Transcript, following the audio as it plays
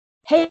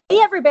Hey,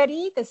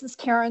 everybody, this is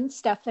Karen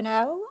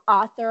Stefano,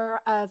 author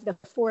of the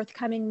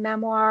forthcoming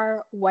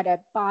memoir, What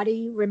a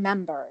Body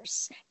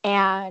Remembers.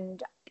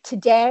 And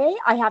today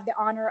I have the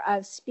honor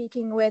of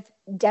speaking with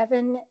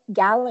Devin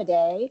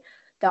Galladay,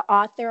 the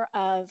author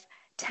of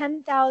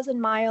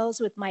 10,000 Miles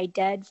with My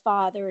Dead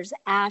Father's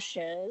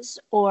Ashes,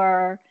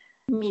 or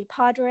Mi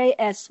Padre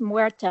es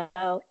Muerto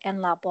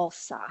en la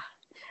Bolsa.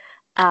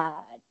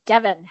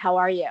 Devin, how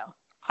are you?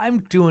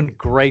 I'm doing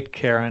great,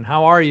 Karen.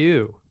 How are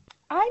you?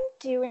 I'm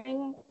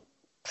doing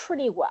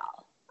pretty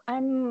well. I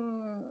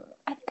think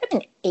I'm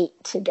an 8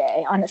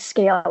 today on a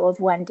scale of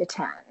 1 to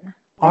 10. All That's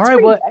right.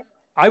 pretty Well, good.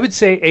 I would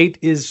say 8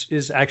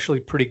 is actually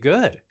pretty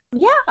good.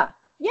 Yeah,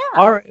 yeah.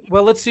 All right.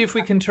 Well, let's see if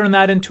we can turn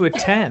that into a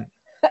 10.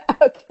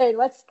 Okay,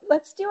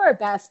 let's do our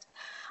best.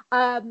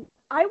 I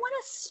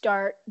want to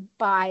start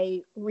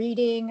by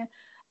reading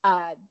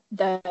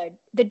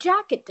the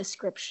jacket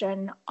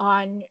description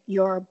on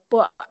your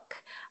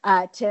book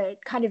to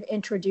kind of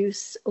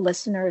introduce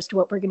listeners to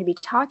what we're going to be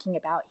talking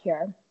about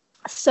here.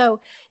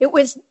 So it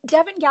was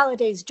Devin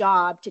Galladay's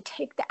job to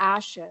take the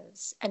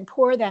ashes and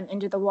pour them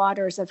into the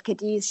waters of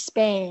Cadiz,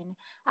 Spain,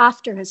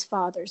 after his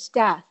father's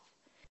death.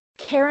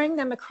 Carrying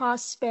them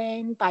across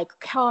Spain by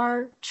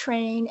car,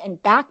 train,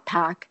 and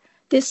backpack,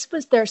 this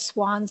was their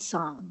swan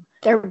song,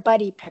 their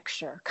buddy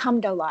picture,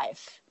 come to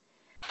life.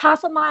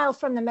 Half a mile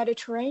from the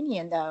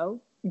Mediterranean, though,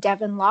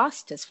 Devin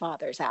lost his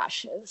father's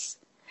ashes.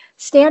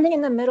 Standing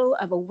in the middle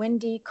of a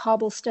windy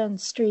cobblestone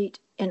street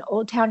in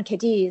Old Town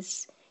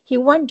Cadiz, he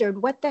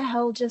wondered what the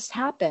hell just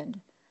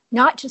happened,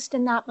 not just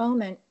in that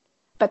moment,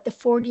 but the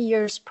 40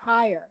 years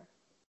prior.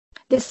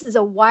 This is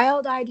a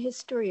wild-eyed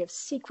history of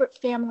secret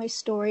family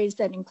stories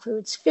that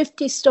includes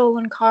 50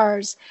 stolen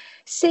cars,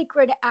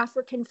 sacred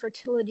African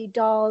fertility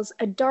dolls,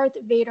 a Darth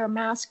Vader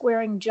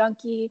mask-wearing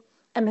junkie,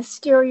 a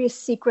mysterious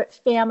secret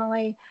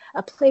family,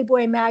 a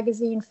Playboy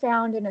magazine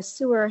found in a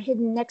sewer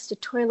hidden next to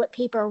toilet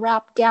paper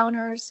wrapped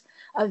downers,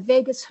 a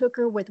Vegas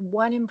hooker with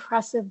one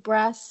impressive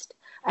breast,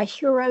 a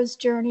hero's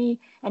journey,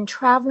 and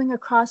traveling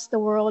across the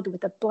world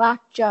with a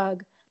black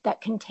jug that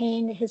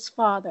contained his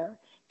father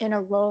in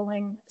a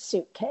rolling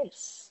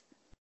suitcase.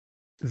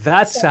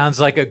 That sounds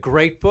like a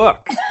great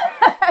book.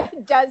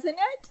 Doesn't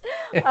it?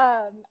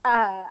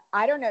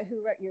 I don't know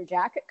who wrote your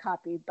jacket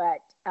copy,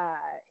 but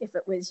if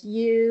it was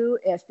you,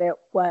 if it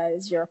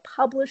was your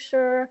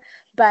publisher,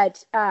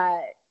 but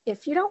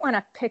if you don't want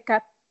to pick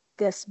up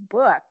this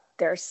book,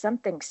 there's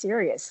something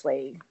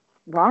seriously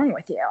wrong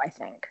with you, I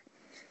think.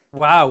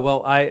 Wow.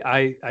 Well,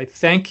 I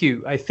thank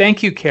you. I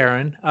thank you,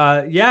 Karen.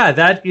 Yeah,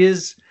 that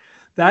is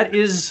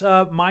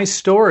my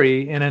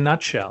story in a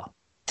nutshell.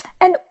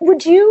 And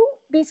would you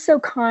be so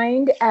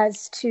kind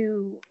as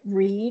to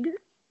read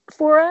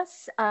for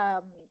us,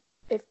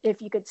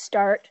 if you could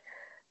start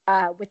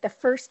with the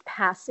first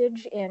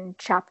passage in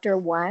chapter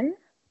 1?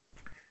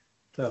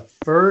 The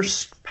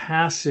first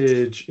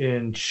passage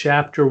in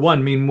chapter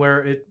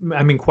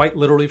 1, quite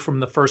literally from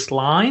the first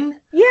line?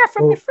 Yeah,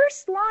 from the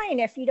first line,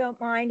 if you don't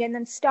mind, and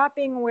then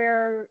stopping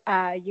where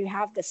you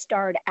have the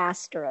starred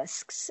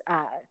asterisks,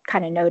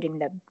 kind of noting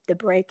the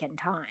break in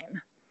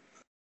time.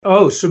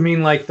 Oh, so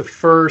like the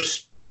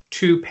first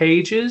 2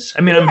 pages?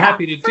 I'm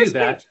happy to do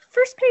that.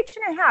 First page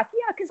and a half,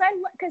 yeah,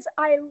 because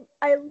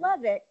I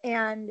love it,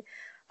 and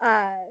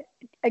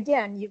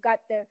again, you've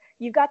got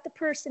the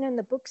person in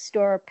the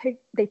bookstore.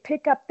 They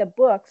pick up the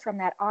book from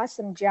that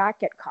awesome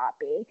jacket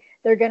copy.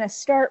 They're going to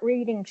start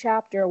reading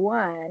chapter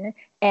 1,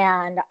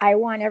 and I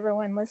want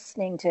everyone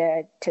listening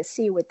to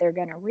see what they're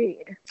going to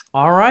read.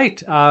 All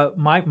right,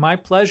 my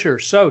pleasure.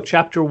 So,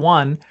 chapter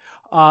 1.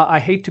 I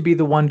hate to be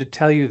the one to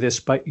tell you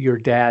this, but your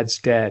dad's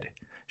dead.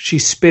 She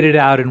spit it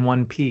out in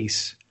one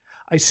piece.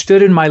 I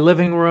stood in my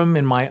living room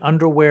in my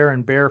underwear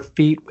and bare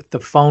feet with the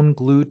phone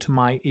glued to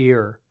my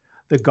ear.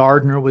 The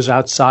gardener was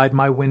outside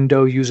my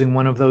window using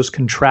one of those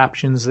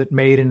contraptions that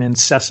made an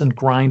incessant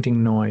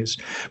grinding noise,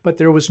 but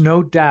there was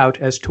no doubt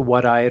as to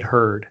what I had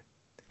heard.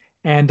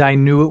 And I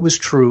knew it was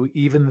true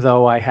even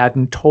though I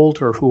hadn't told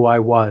her who I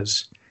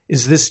was.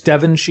 "Is this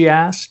Devin?" she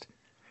asked.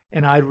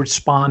 And I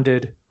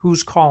responded,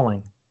 "Who's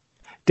calling?"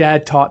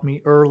 Dad taught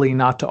me early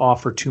not to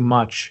offer too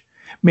much.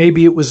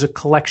 Maybe it was a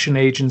collection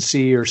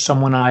agency or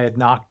someone I had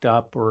knocked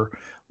up or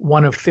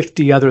one of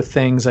 50 other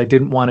things I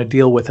didn't want to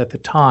deal with at the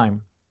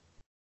time.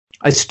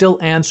 I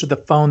still answer the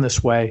phone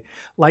this way,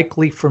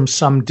 likely from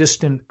some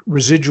distant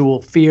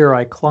residual fear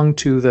I clung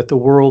to that the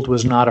world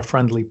was not a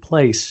friendly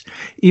place,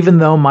 even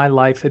though my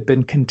life had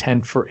been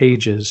content for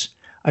ages.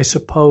 I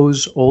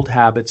suppose old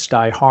habits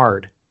die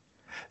hard.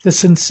 The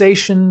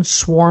sensation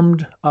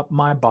swarmed up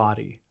my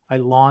body. I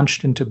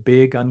launched into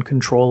big,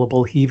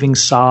 uncontrollable heaving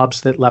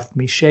sobs that left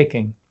me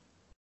shaking.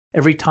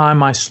 Every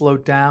time I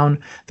slowed down,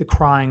 the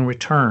crying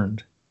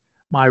returned.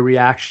 My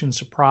reaction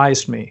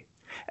surprised me.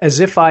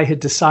 As if I had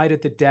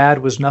decided that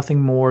Dad was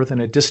nothing more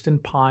than a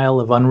distant pile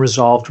of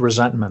unresolved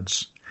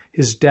resentments.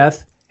 His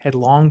death had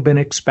long been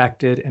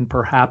expected and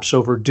perhaps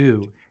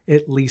overdue,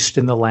 at least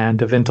in the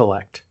land of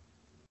intellect.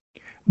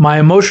 My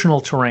emotional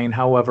terrain,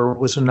 however,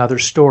 was another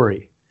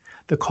story.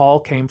 The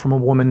call came from a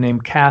woman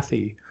named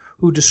Kathy,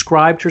 who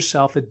described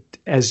herself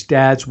as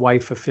Dad's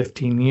wife of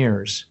 15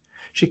 years.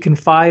 She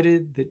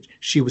confided that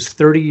she was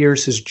 30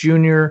 years his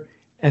junior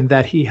and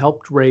that he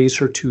helped raise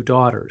her 2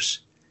 daughters.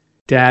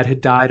 Dad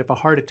had died of a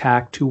heart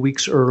attack 2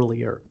 weeks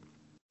earlier,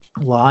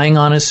 lying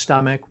on his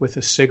stomach with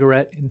a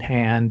cigarette in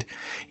hand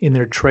in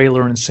their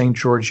trailer in St.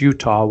 George,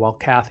 Utah, while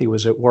Kathy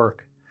was at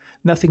work.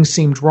 Nothing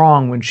seemed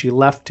wrong when she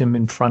left him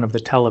in front of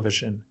the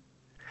television.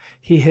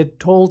 He had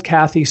told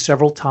Kathy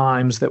several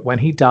times that when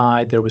he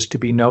died, there was to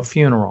be no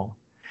funeral.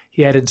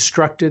 He had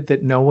instructed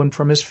that no one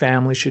from his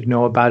family should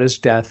know about his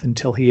death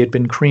until he had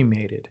been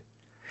cremated.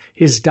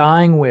 His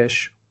dying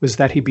wish was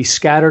that he be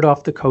scattered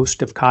off the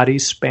coast of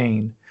Cadiz,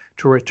 Spain,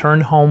 to return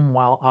home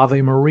while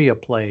Ave Maria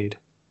played.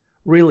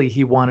 Really,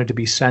 he wanted to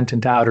be sent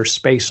into outer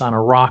space on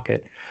a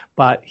rocket,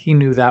 but he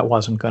knew that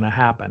wasn't going to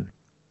happen.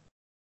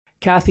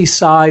 Kathy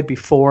sighed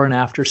before and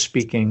after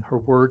speaking, her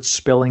words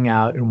spilling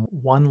out in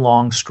one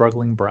long,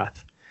 struggling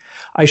breath.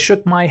 I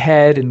shook my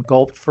head and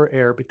gulped for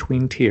air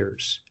between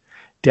tears.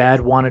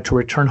 Dad wanted to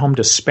return home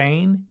to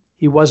Spain.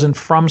 He wasn't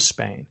from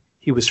Spain.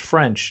 He was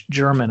French,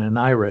 German, and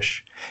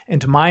Irish.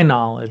 And to my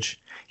knowledge,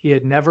 he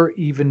had never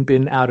even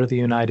been out of the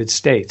United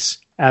States.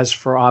 As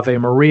for Ave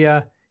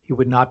Maria, he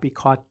would not be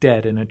caught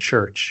dead in a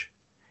church.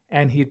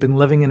 And he'd been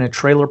living in a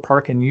trailer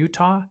park in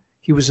Utah.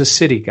 He was a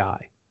city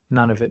guy.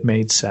 None of it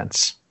made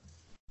sense.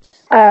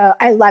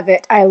 I love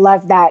it. I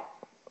love that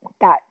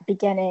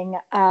beginning.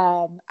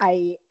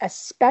 I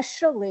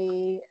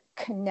especially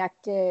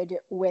connected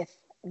with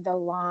the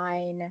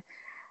line,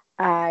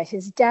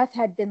 his death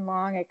had been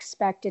long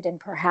expected and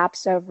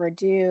perhaps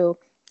overdue,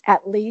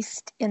 at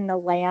least in the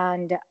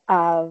land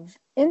of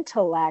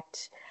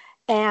intellect.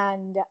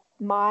 And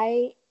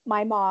my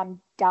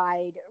mom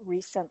died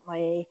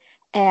recently,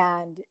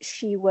 and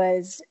she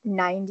was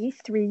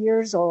 93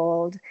 years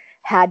old,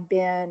 had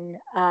been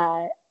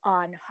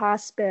on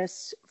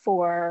hospice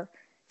for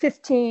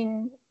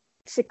 16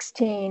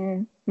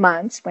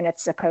 months when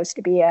it's supposed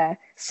to be a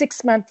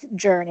 6-month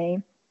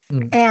journey.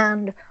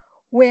 And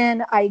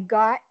when I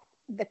got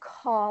the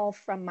call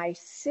from my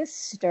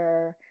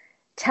sister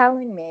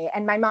telling me,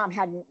 and my mom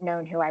hadn't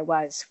known who I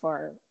was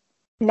for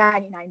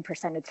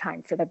 99% of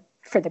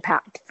the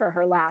time for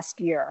her last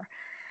year.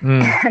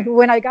 And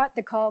when I got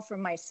the call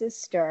from my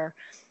sister,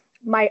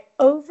 my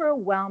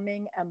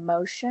overwhelming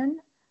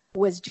emotion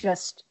was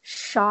just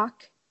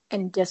shock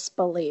and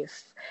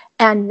disbelief.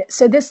 And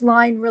so this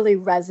line really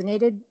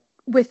resonated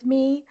with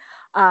me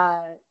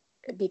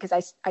because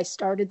I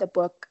started the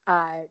book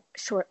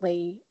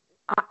shortly.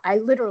 I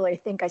literally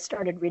think I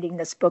started reading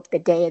this book the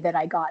day that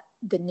I got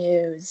the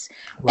news.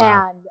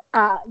 Wow.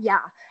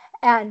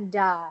 And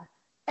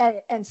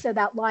so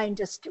that line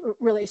just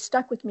really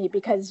stuck with me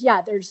because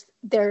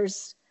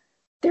there's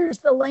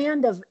the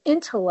land of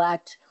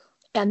intellect,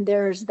 and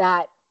there's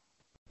that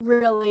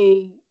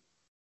really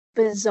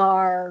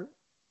bizarre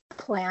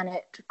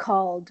planet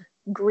called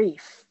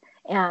grief,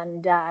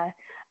 and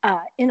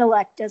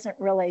intellect doesn't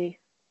really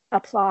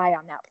apply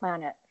on that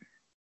planet.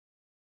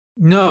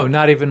 No,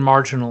 not even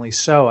marginally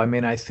so. I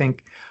mean, I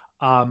think,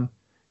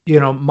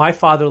 my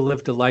father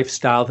lived a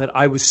lifestyle that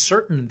I was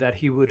certain that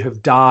he would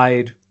have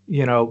died,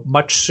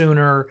 much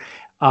sooner.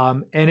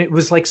 And it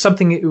was like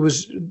something, it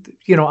was,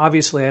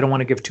 obviously I don't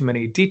want to give too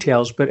many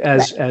details, but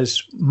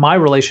as my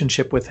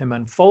relationship with him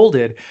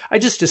unfolded, I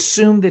just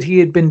assumed that he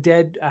had been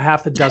dead a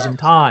half a dozen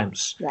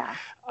times. Yeah.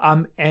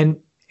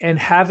 And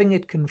having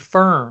it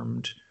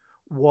confirmed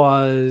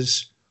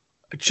was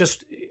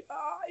just,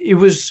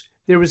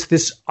 there was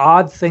this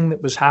odd thing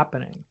that was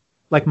happening.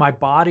 Like my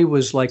body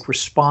was like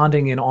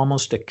responding in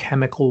almost a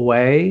chemical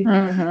way.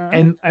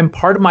 Mm-hmm. And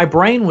part of my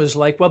brain was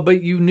like, well,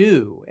 but you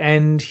knew.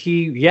 And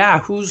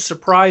who's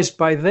surprised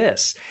by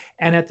this?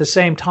 And at the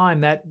same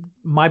time, that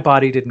my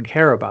body didn't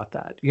care about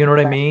that. You know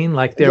what I mean?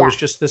 Like there was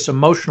just this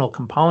emotional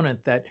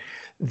component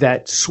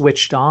that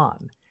switched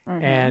on.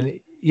 Mm-hmm. And,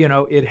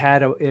 it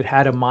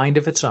had a mind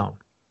of its own.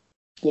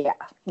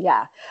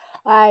 Yeah.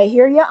 I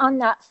hear you on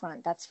that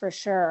front. That's for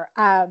sure.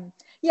 To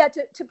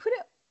put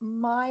it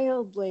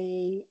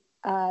mildly,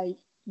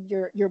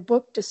 your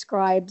book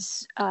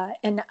describes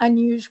an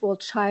unusual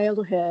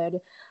childhood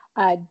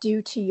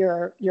due to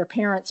your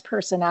parents'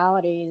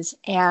 personalities,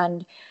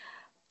 and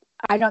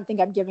I don't think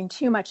I'm giving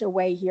too much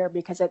away here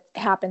because it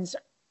happens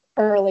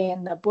early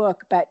in the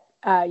book. But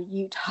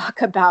you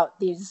talk about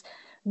these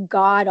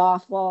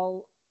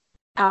god-awful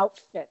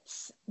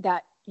outfits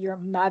that your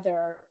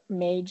mother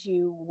made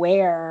you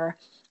wear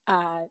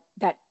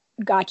that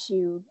got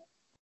you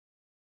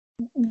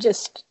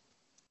just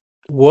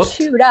whooped,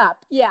 chewed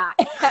up,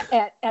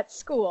 at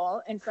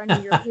school in front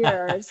of your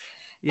peers.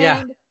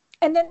 Yeah.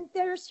 And then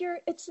there's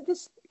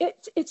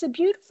it's a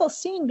beautiful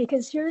scene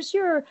because here's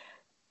your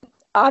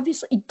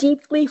obviously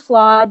deeply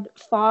flawed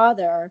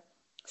father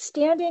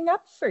standing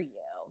up for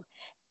you.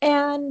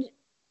 And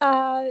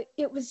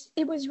it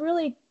was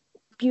really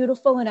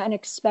beautiful and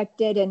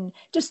unexpected, and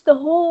just the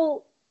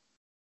whole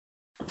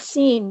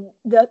scene,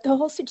 the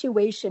whole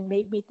situation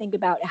made me think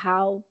about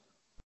how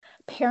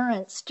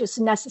parents just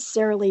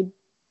necessarily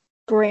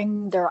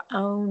bring their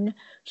own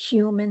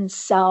human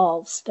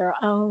selves, their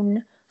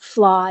own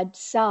flawed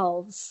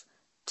selves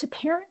to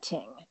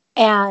parenting.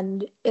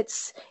 And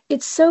it's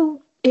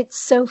so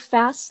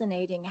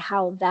fascinating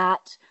how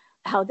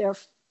their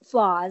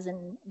flaws,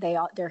 and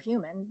they're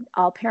human.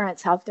 All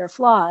parents have their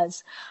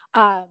flaws,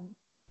 but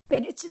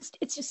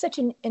it's just such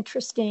an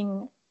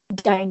interesting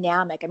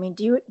dynamic. I mean,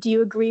 do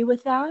you agree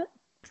with that?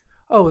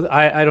 Oh,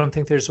 I don't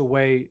think there's a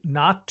way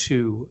not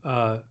to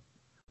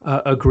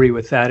agree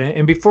with that.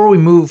 And before we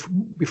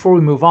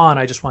move on,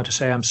 I just want to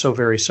say I'm so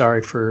very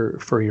sorry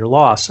for your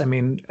loss. I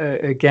mean,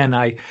 again,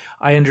 I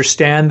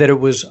understand that it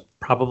was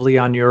probably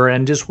on your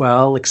end as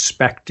well,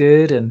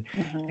 expected and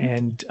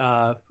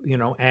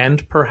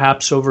and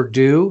perhaps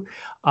overdue.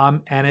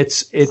 And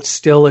it's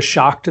still a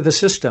shock to the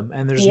system.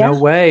 And there's no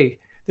way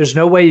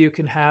you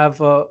can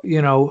have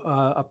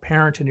a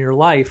parent in your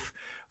life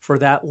for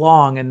that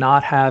long and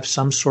not have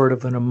some sort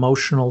of an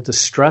emotional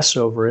distress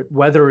over it,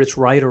 whether it's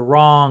right or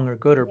wrong or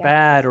good or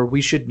bad, or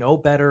we should know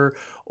better,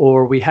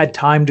 or we had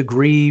time to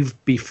grieve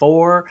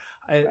before.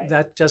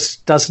 That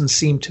just doesn't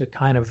seem to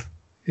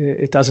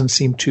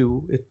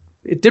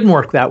it didn't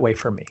work that way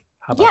for me.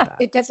 How about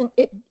that?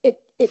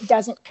 It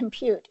doesn't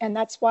compute. And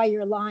that's why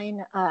your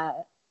line,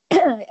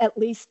 at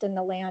least in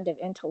the land of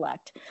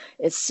intellect,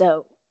 is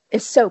so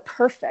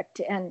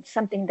perfect, and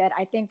something that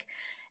I think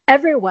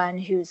everyone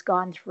who's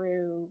gone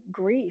through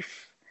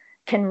grief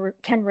can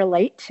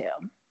relate to.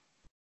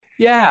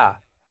 Yeah,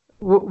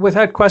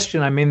 without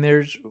question. I mean,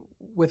 there's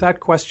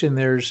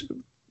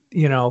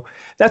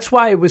that's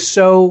why it was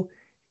so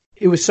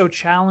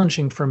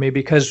challenging for me,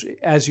 because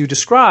as you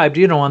described,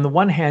 on the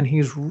one hand,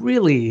 he's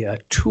really a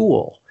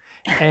tool,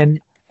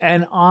 and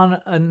on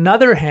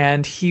another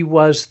hand, he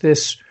was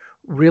this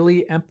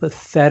really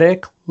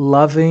empathetic,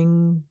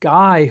 loving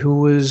guy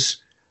who was,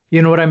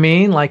 you know what I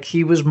mean? Like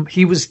he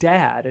was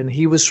dad, and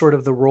he was sort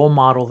of the role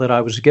model that I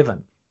was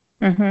given.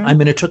 Mm-hmm. I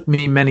mean, it took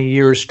me many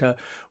years to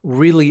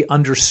really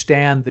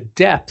understand the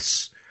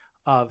depths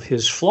of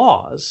his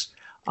flaws.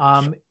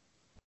 And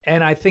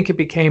I think it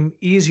became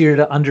easier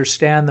to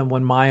understand them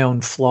when my own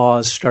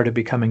flaws started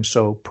becoming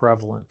so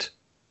prevalent,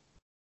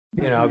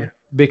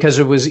 because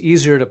it was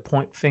easier to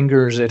point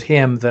fingers at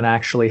him than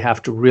actually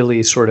have to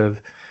really sort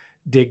of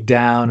dig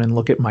down and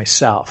look at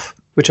myself,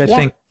 which I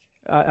think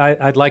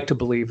I'd like to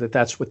believe that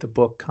that's what the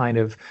book kind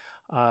of,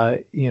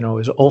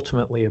 is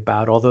ultimately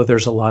about, although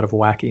there's a lot of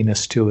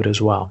wackiness to it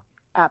as well.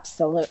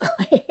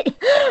 Absolutely.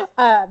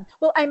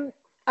 Well,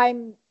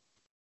 I'm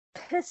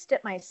pissed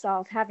at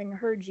myself, having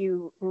heard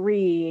you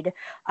read,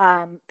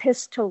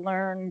 pissed to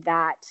learn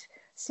that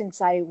since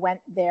I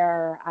went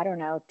there, I don't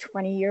know,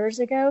 20 years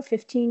ago,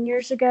 15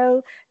 years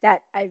ago,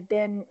 that I've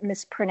been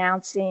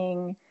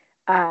mispronouncing.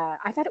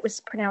 I thought it was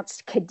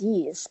pronounced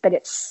Cadiz, but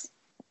it's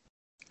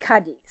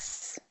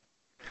Cadiz.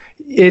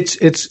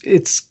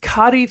 It's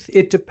Cadiz.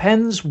 It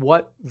depends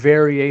what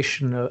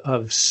variation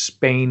of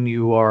Spain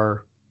you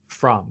are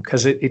from,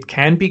 because it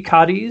can be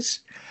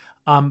Cadiz,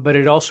 but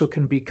it also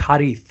can be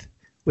Cadiz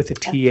with a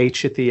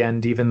TH at the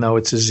end, even though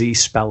it's a Z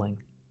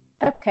spelling.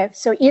 Okay,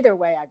 so either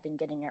way, I've been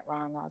getting it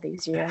wrong all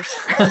these years.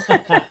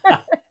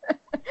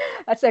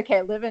 That's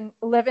okay. Live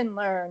and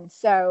learn.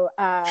 So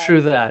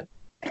true that.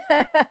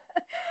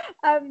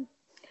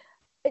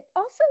 It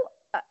also,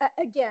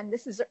 again,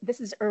 this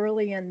is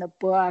early in the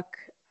book,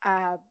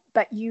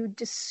 but you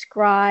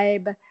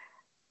describe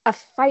a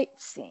fight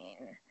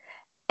scene,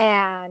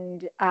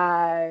 and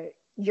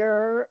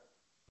you're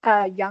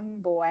a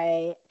young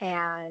boy,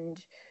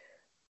 and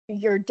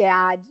your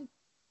dad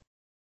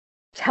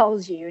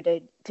tells you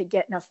to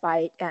get in a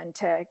fight and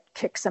to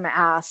kick some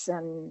ass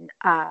and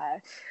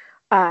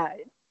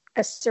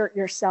assert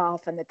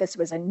yourself, and that this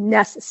was a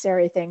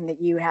necessary thing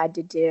that you had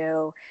to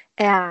do.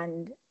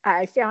 And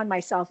I found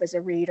myself as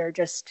a reader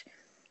just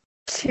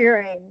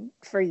cheering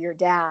for your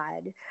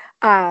dad.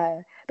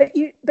 But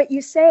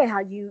you say how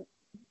you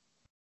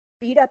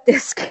beat up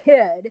this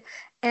kid,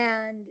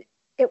 and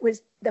it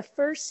was the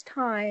first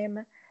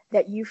time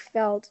that you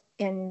felt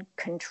in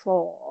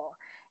control.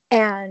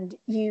 And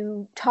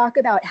you talk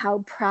about how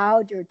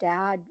proud your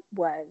dad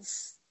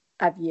was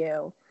of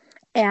you.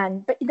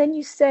 But then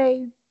you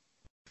say,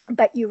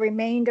 but you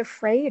remained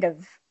afraid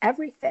of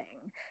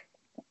everything.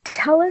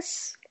 Tell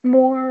us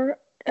more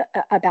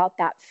about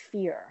that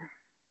fear.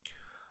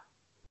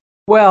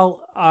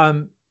 Well,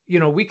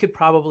 we could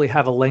probably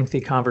have a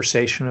lengthy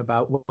conversation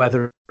about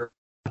whether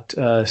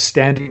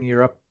standing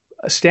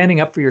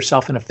up for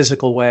yourself in a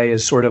physical way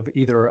is sort of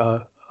either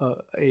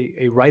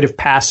a rite of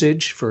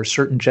passage for a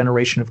certain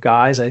generation of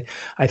guys. I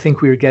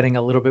think we were getting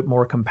a little bit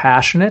more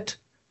compassionate.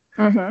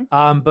 Mm-hmm.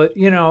 But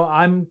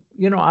I'm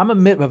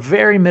a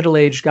very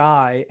middle-aged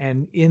guy,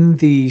 and in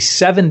the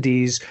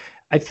 70s,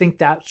 I think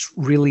that's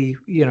really,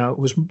 it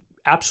was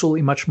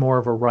absolutely much more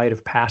of a rite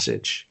of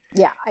passage.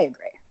 Yeah, I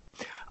agree.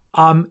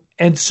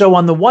 And so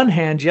on the one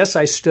hand, yes,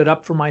 I stood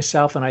up for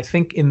myself. And I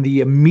think in the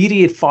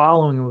immediate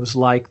following, it was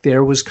like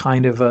there was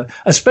kind of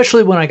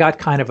especially when I got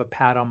kind of a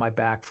pat on my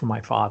back from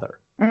my father,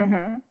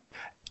 mm-hmm.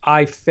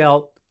 I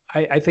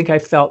think I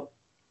felt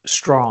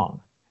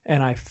strong.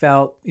 And I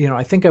felt,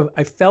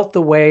 I felt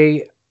the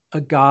way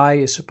a guy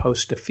is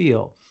supposed to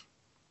feel.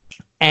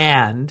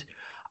 And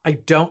I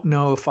don't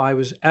know if I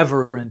was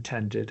ever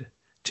intended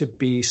to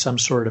be some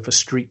sort of a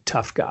street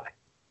tough guy.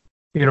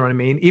 You know what I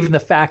mean? Even the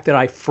fact that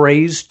I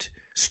phrased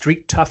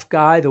street tough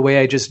guy the way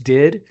I just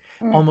did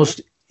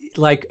almost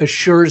like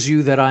assures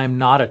you that I'm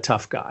not a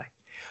tough guy.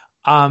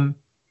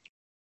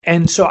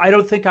 And so I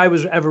don't think I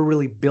was ever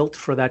really built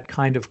for that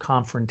kind of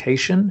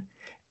confrontation.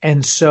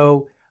 And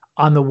so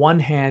on the one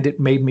hand, it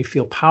made me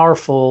feel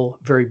powerful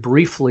very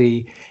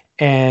briefly,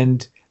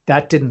 and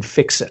that didn't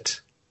fix it.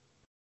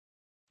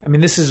 I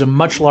mean, this is a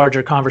much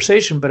larger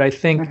conversation, but I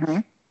think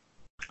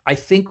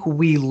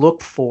we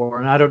look for,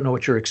 and I don't know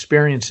what your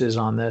experience is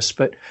on this,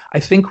 but I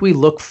think we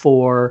look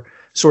for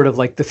sort of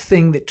like the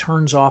thing that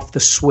turns off the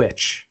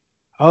switch.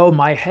 Oh,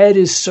 my head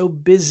is so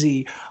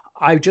busy.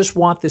 I just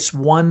want this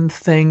one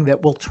thing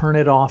that will turn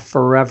it off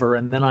forever.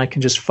 And then I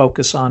can just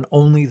focus on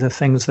only the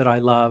things that I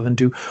love and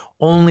do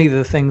only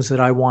the things that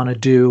I want to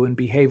do and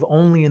behave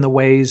only in the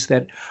ways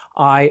that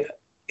I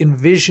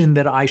envision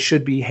that I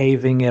should be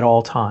behaving at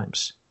all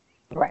times.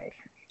 Right.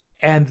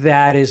 And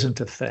that isn't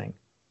a thing.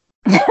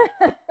 You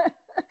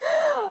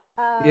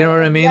know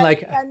what I mean?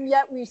 And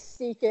yet we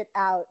seek it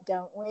out,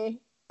 don't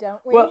we?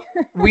 Don't we? Well,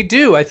 we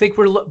do. I think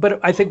we're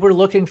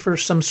looking for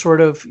some sort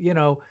of,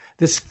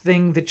 this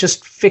thing that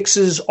just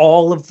fixes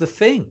all of the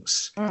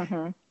things.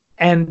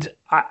 And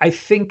I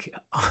think,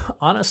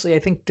 honestly, I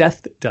think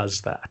death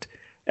does that.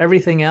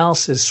 Everything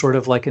else is sort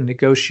of like a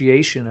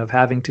negotiation of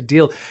having to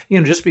deal,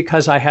 just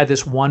because I had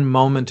this one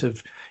moment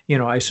of,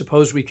 I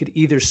suppose we could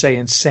either say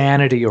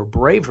insanity or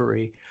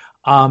bravery.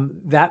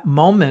 That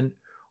moment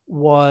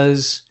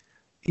was,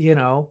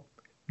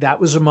 that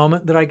was a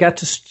moment that I got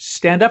to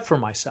stand up for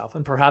myself.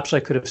 And perhaps I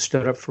could have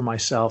stood up for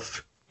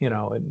myself,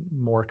 in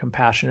more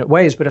compassionate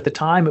ways. But at the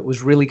time, it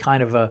was really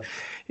kind of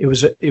it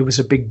was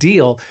a big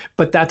deal.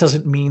 But that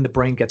doesn't mean the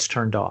brain gets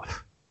turned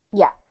off.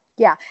 Yeah.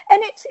 Yeah.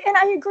 And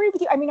I agree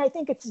with you. I mean, I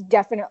think it's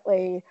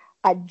definitely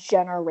a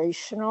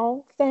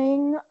generational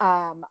thing.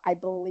 I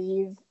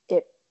believe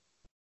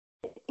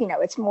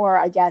it's more,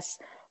 I guess,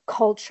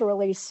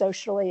 culturally,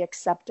 socially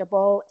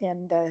acceptable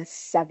in the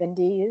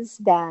 70s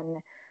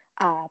than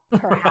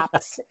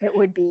perhaps it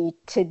would be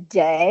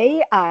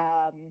today.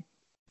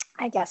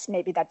 I guess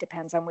maybe that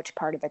depends on which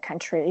part of the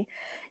country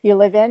you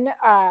live in.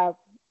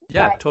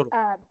 Totally.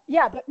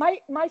 But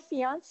my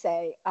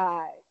fiance,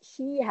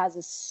 he has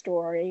a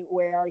story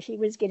where he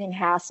was getting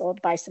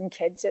hassled by some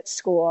kids at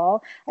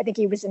school. I think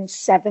he was in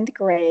 7th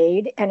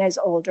grade, and his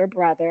older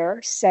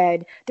brother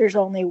said, "There's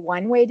only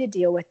one way to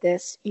deal with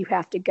this. You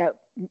have to go,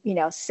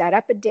 set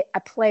up a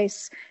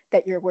place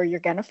where you're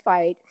going to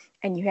fight,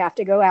 and you have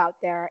to go out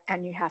there,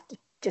 and you have to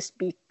just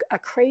be a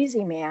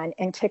crazy man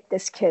and kick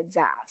this kid's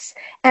ass."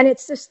 And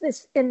it's just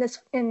in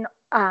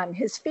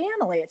his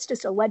family, it's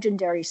just a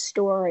legendary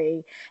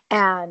story,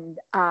 and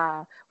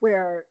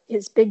where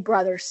his big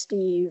brother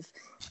Steve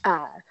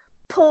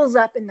pulls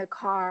up in the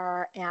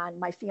car, and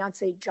my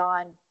fiance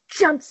John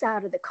jumps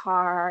out of the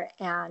car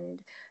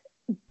and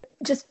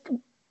just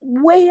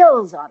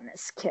wails on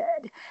this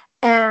kid,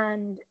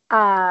 and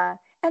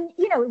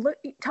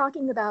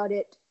talking about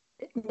it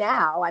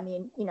now, I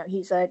mean,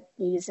 he's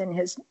in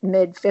his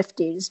mid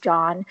 50s,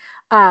 John.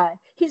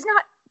 He's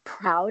not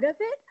proud of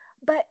it,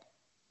 but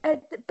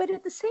at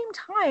the same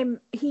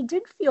time, he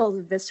did feel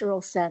the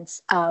visceral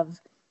sense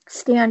of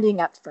standing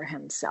up for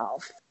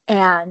himself,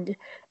 and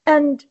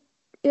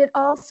it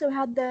also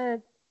had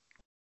the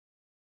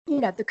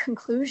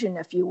conclusion,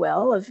 if you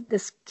will, of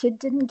this kid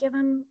didn't give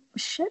him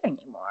shit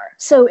anymore.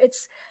 So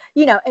it's,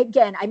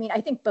 again, I mean,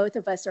 I think both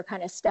of us are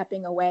kind of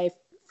stepping away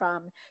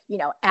from,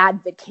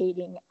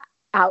 advocating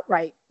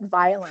outright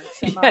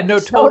violence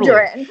among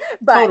children,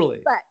 but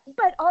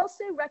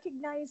also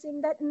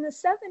recognizing that in the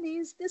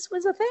 70s this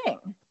was a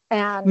thing.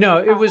 And no,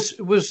 it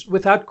was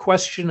without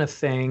question a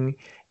thing.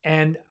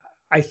 And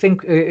I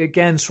think,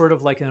 again, sort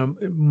of like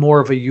more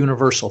of a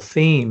universal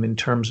theme in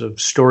terms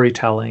of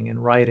storytelling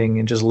and writing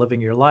and just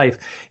living your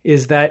life,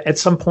 is that at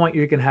some point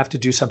you're going to have to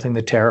do something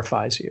that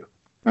terrifies you,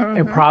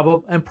 and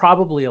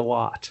probably a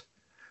lot.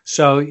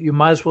 So you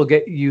might as well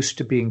get used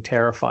to being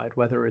terrified,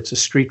 whether it's a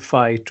street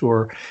fight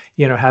or,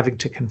 having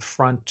to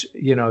confront,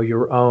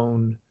 your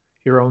own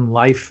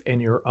life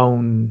and your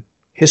own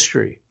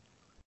history.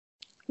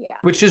 Yeah.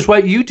 Which is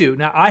what you do.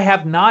 Now, I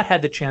have not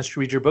had the chance to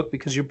read your book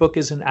because your book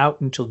isn't out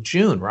until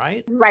June,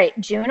 right? Right.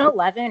 June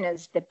 11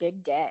 is the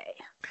big day.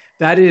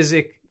 That is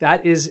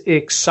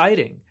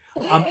exciting.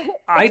 It's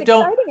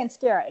exciting and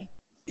scary.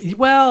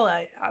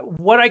 Well,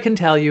 what I can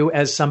tell you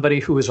as somebody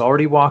who has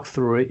already walked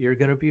through it, you're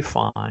going to be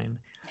fine.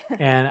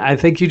 And I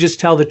think you just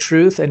tell the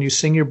truth and you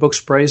sing your book's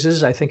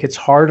praises. I think it's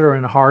harder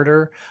and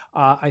harder.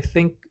 I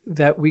think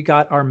that we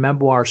got our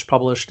memoirs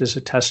published as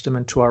a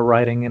testament to our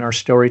writing and our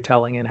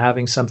storytelling and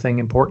having something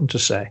important to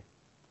say.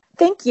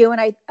 Thank you.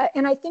 And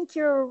I think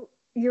you're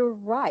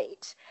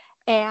right.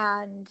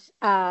 And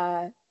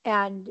I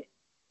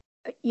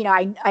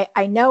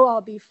know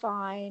I'll be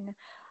fine.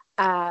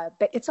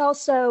 But it's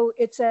also,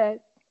 it's a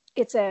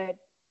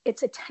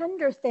it's a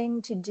tender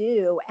thing to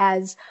do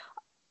as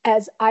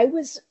I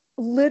was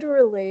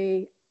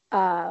literally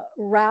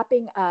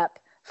wrapping up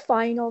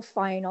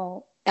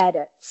final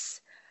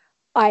edits.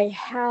 I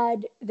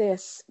had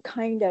this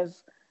kind of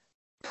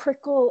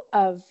prickle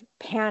of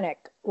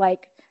panic,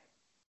 like,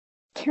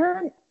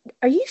 Karen,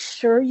 are you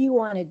sure you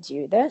want to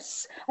do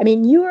this? I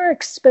mean, you are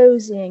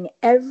exposing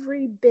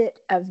every bit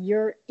of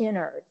your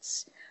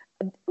innards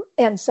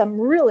and some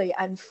really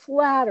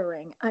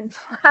unflattering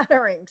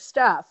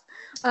stuff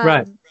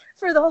Right.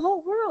 for the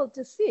whole world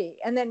to see.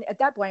 And then at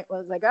that point, it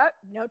was like, oh,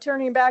 no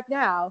turning back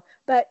now.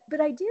 But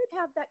I did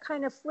have that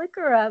kind of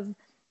flicker of,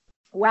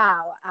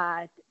 wow,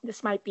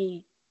 this might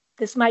be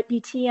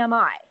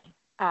TMI.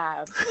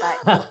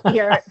 But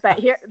here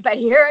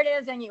it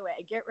is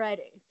anyway. Get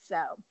ready.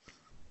 So.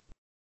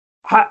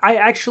 I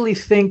actually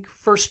think,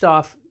 first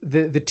off,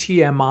 the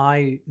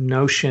TMI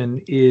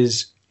notion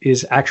is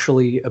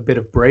actually a bit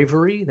of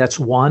bravery. That's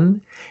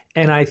one.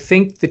 And I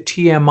think the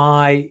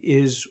TMI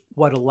is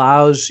what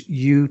allows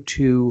you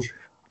to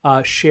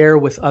share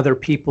with other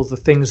people the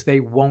things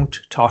they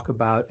won't talk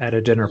about at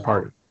a dinner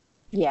party.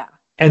 Yeah.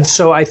 And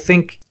so I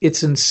think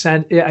it's an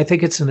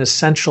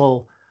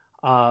essential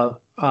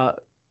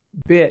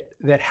bit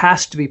that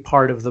has to be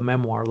part of the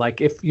memoir.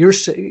 Like I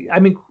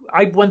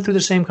went through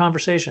the same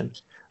conversation.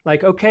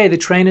 Like, okay, the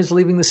train is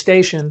leaving the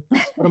station.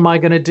 What am I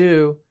going to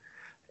do?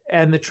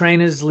 And the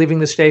train is leaving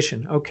the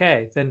station.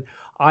 Okay, then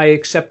I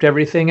accept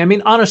everything. I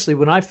mean, honestly,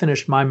 when I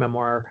finished my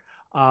memoir,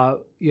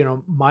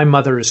 my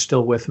mother is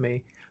still with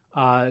me.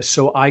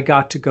 So I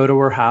got to go to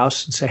her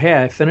house and say,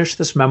 hey, I finished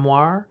this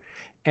memoir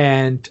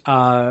and,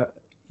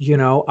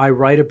 I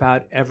write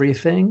about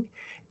everything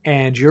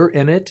and you're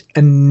in it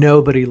and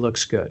nobody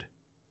looks good.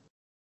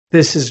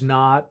 This is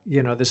not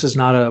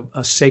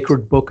a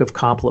sacred book of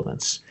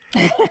compliments.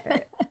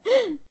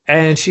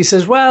 And she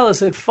says, well,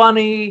 is it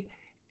funny?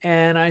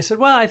 And I said,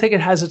 well, I think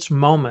it has its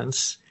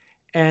moments.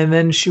 And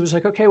then she was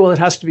like, okay, well, it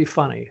has to be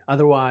funny.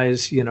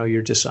 Otherwise,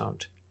 you're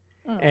disowned.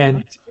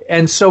 Mm.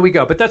 And so we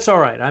go, but that's all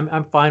right.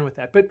 I'm fine with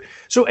that. But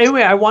so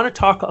anyway, I want to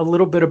talk a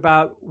little bit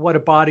about what a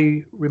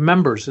body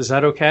remembers. Is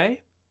that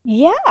okay?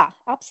 Yeah,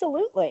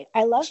 absolutely.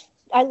 I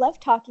love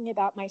talking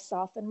about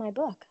myself in my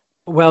book.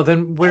 Well,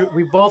 then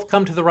we both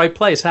come to the right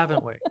place,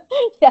 haven't we?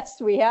 Yes,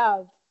 we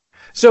have.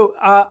 So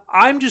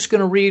I'm just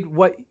going to read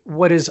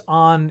what is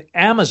on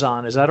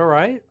Amazon. Is that all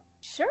right?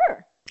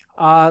 Sure.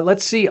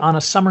 Let's see. On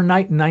a summer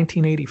night in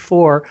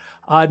 1984,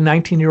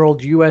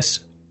 19-year-old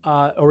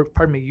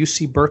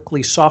UC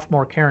Berkeley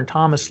sophomore Karen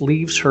Thomas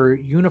leaves her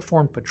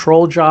uniformed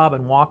patrol job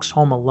and walks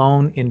home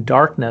alone in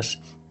darkness.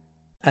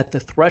 At the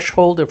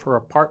threshold of her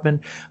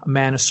apartment, a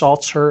man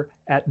assaults her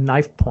at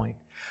knife point.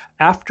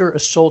 After a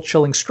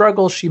soul-chilling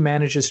struggle, she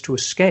manages to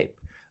escape,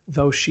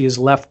 though she is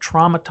left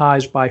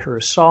traumatized by her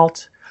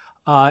assault.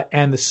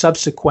 And the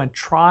subsequent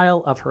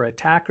trial of her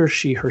attacker,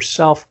 she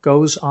herself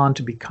goes on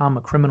to become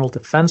a criminal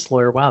defense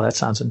lawyer. Wow, that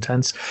sounds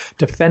intense.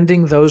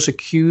 Defending those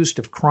accused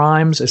of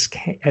crimes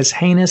as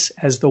heinous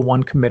as the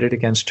one committed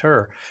against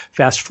her.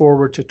 Fast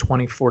forward to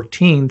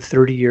 2014,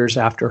 30 years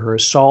after her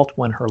assault,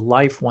 when her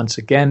life once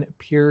again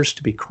appears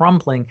to be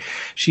crumbling,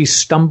 she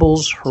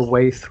stumbles her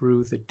way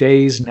through the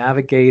days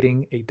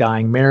navigating a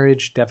dying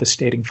marriage,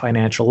 devastating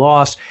financial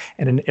loss,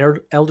 and an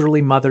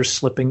elderly mother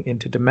slipping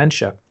into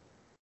dementia.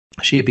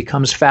 She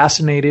becomes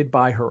fascinated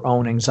by her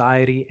own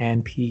anxiety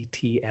and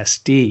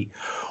PTSD.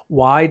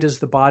 Why does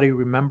the body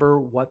remember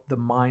what the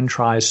mind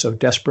tries so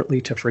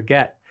desperately to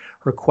forget?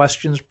 Her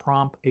questions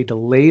prompt a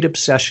delayed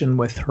obsession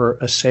with her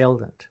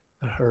assailant.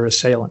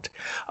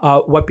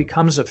 What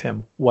becomes of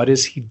him? What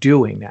is he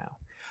doing now?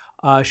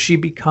 She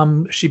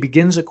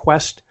begins a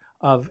quest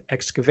of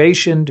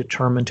excavation,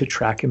 determined to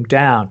track him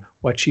down.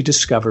 What she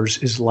discovers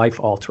is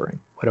life-altering.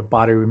 What a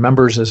body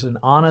remembers is an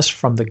honest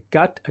from the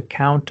gut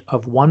account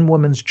of one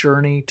woman's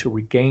journey to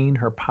regain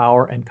her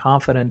power and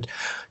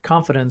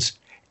confidence,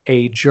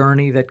 a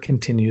journey that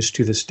continues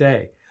to this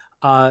day.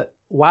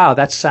 Wow,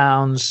 that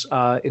sounds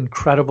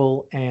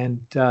incredible.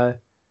 And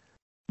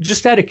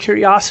just out of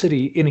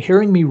curiosity, in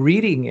hearing me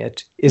reading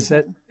it, is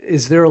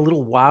there a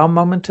little wow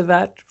moment to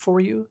that for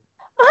you?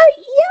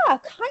 Yeah,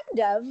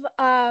 kind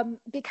of.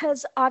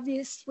 Because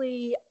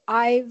obviously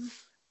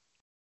I've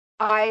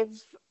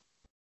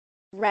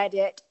read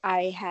it.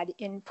 I had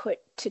input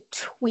to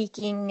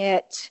tweaking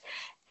it,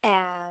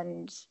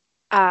 and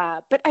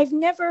but I've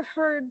never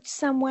heard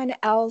someone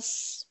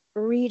else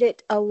read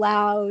it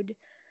aloud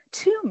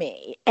to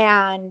me,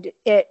 and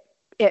it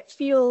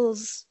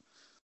feels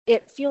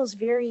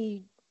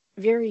very,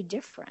 very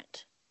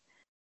different.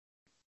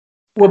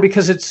 Well,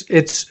 because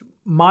it's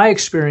my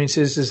experience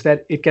is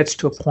that it gets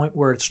to a point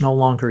where it's no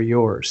longer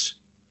yours.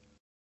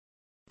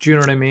 Do you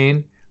know what I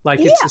mean? Like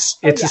it's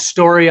a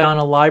story on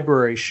a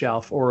library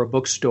shelf or a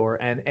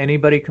bookstore, and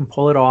anybody can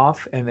pull it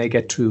off, and they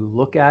get to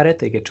look at it,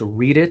 they get to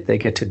read it, they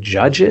get to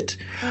judge it,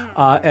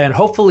 and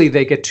hopefully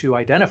they get to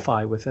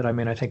identify with it. I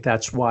mean, I think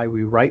that's why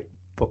we write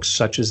books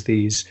such as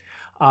these.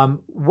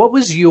 What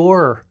was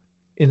your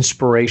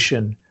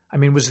inspiration? I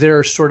mean, was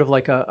there sort of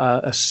like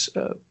a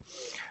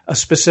a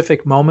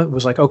specific moment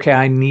was like, okay,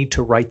 I need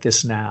to write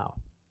this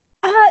now?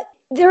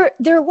 There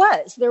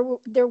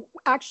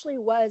actually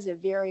was a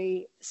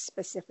very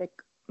specific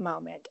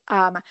moment.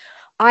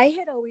 I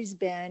had always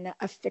been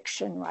a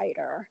fiction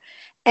writer,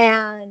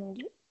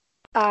 and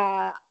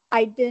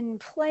I'd been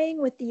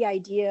playing with the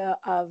idea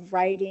of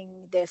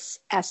writing this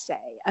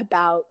essay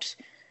about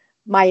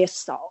my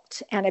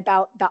assault and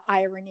about the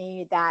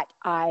irony that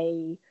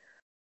I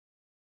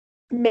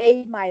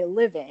made my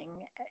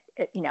living,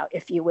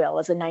 if you will,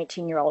 as a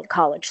 19-year-old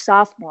college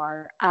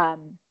sophomore,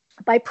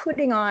 by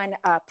putting on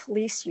a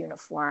police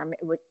uniform.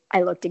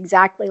 I looked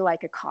exactly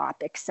like a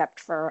cop, except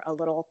for a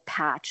little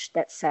patch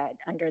that said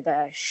under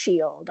the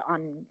shield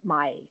on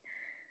my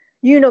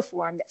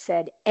uniform that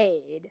said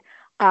aid.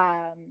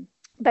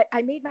 But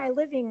I made my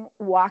living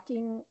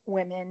walking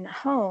women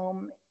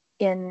home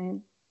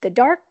in the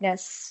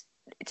darkness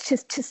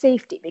to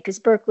safety, because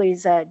Berkeley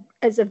is a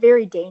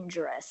very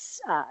dangerous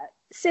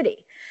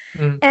city.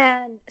 Mm.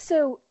 And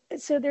so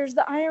there's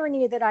the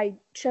irony that I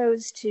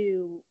chose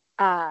to,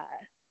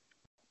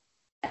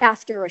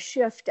 after a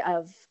shift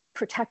of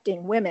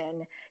protecting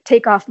women,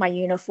 take off my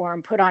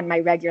uniform, put on my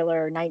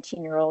regular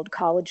 19-year-old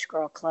college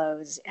girl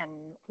clothes,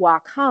 and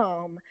walk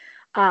home,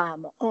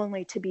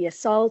 only to be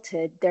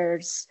assaulted.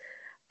 There's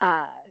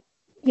a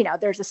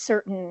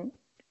certain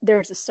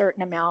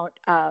amount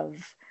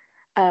of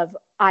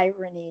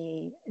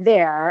irony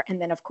there. And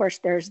then, of course,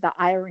 there's the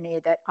irony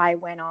that I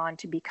went on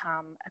to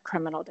become a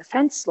criminal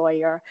defense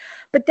lawyer.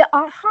 But the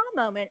aha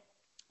moment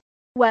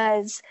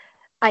was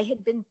I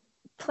had been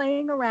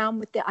playing around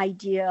with the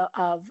idea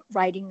of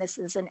writing this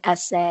as an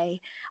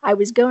essay. I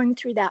was going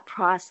through that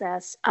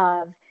process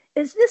of,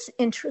 is this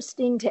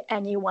interesting to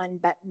anyone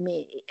but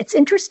me? It's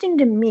interesting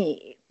to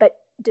me,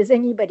 but does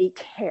anybody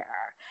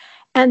care?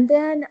 And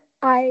then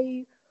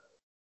I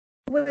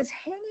was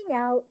hanging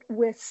out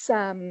with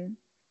some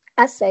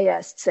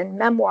essayists and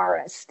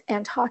memoirists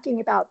and talking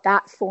about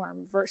that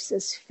form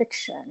versus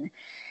fiction.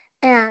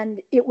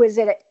 And it was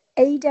at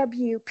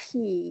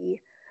AWP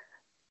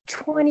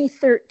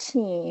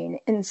 2013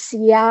 in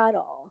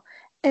Seattle.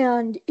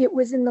 And it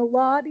was in the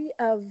lobby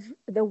of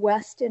the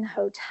Westin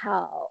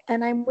Hotel.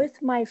 And I'm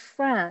with my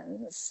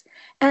friends.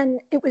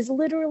 And it was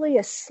literally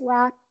a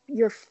slap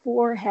your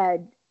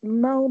forehead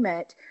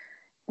moment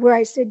where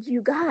I said,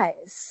 you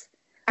guys,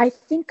 I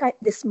think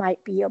this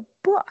might be a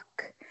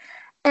book.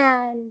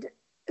 And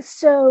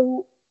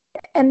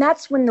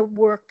that's when the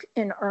work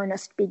in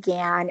earnest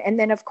began. And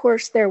then, of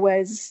course, there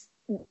was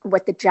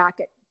what the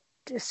jacket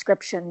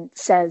description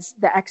says,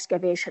 the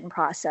excavation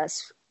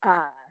process,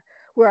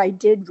 where I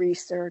did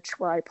research,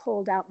 where I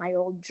pulled out my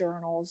old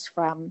journals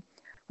from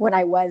when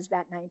I was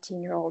that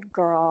 19-year-old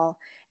girl.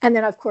 And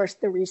then, of course,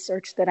 the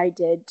research that I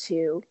did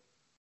to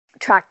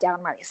track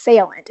down my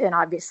assailant. And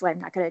obviously I'm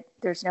not going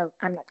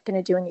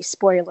to do any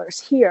spoilers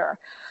here,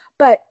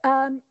 but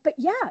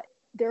yeah,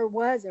 there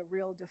was a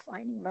real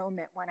defining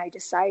moment when I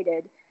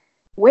decided,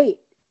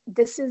 wait,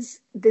 this is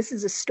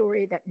a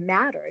story that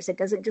matters. It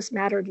doesn't just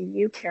matter to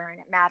you, Karen.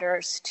 It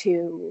matters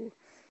to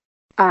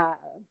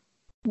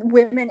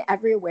women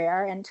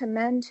everywhere and to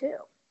men too.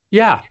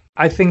 Yeah,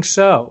 I think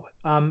so.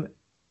 And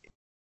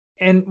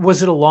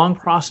was it a long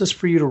process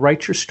for you to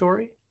write your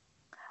story?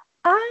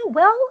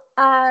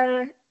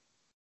 Let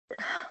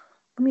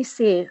me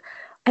see.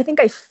 I think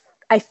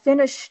I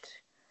finished,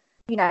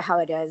 you know how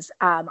it is.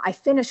 I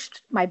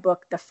finished my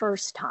book the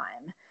first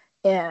time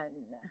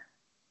in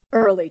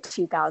early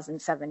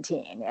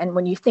 2017. And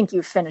when you think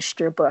you've finished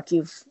your book,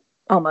 you've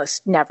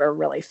almost never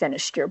really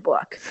finished your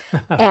book.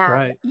 And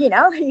right. you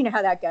know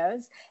how that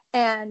goes.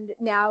 And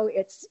now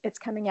it's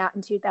coming out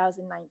in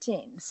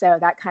 2019. So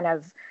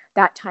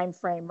that time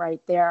frame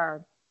right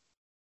there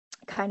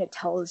kind of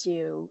tells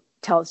you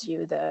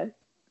the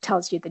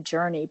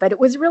journey. But it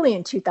was really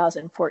in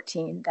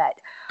 2014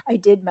 that I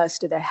did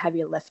most of the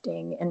heavy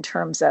lifting in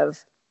terms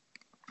of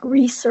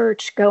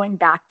research, going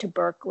back to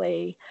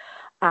Berkeley,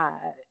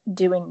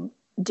 doing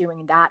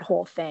that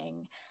whole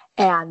thing.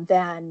 And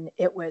then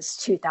it was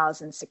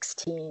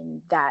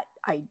 2016 that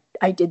I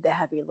did the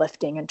heavy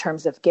lifting in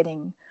terms of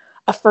getting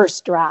a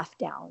first draft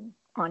down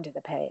onto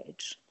the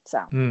page.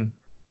 So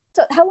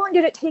how long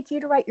did it take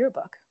you to write your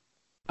book?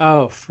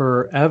 Oh,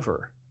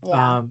 forever.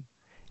 Yeah.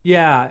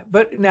 Yeah,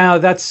 but now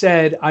that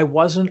said, I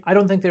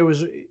don't think there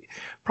was,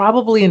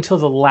 probably until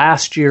the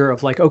last year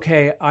of like,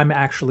 okay, I'm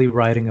actually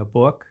writing a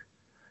book,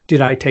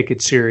 did I take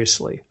it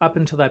seriously. Up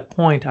until that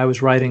point, I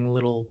was writing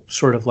little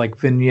sort of like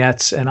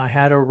vignettes, and I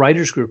had a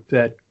writers group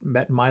that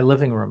met in my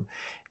living room,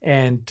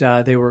 and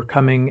they were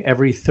coming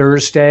every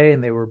Thursday,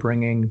 and they were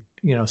bringing,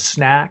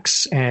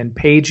 snacks and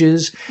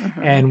pages,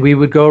 and we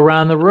would go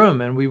around the room,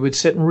 and we would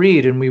sit and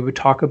read, and we would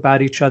talk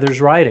about each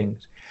other's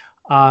writings.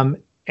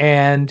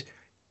 And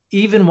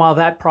even while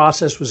that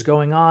process was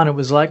going on, it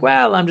was like,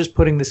 well, I'm just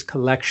putting this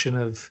collection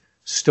of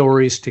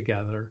stories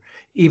together,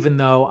 even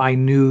though I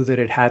knew that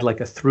it had like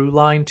a through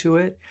line to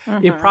it.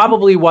 It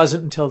probably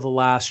wasn't until the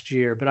last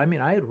year, but I mean,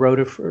 I had wrote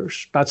it for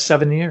about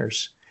 7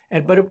 years.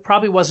 But it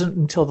probably wasn't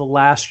until the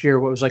last year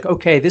where it was like,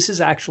 okay, this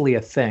is actually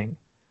a thing.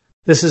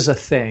 This is a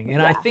thing.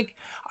 And Yeah. I think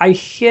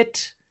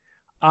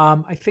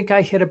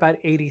I hit about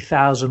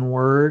 80,000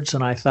 words,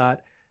 and I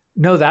thought,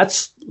 no,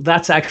 that's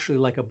actually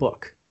like a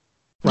book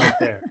right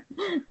there.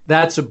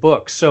 That's a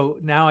book. So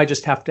now I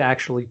just have to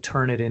actually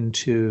turn it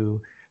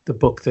into the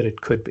book that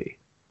it could be.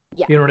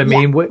 Yeah. You know what I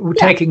mean? Yeah.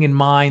 Taking in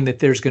mind that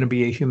there's going to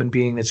be a human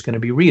being that's going to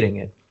be reading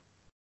it.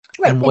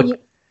 Right.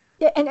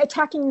 And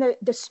attacking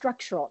the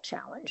structural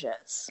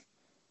challenges.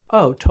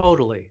 Oh,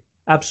 totally.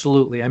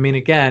 Absolutely. I mean,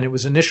 again, it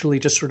was initially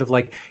just sort of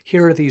like,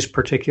 here are these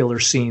particular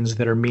scenes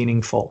that are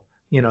meaningful,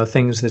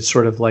 things that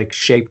sort of like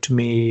shaped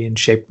me and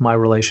shaped my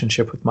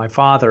relationship with my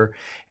father.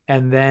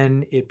 And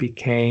then it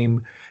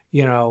became,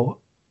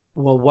 well,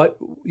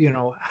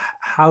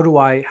 how do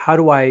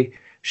I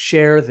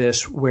share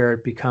this where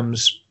it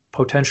becomes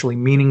potentially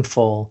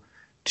meaningful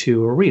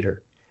to a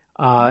reader?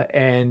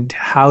 And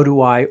how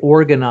do I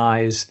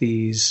organize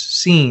these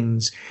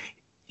scenes,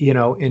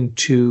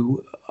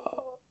 into,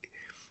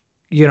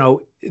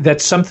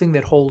 that's something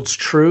that holds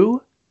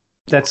true,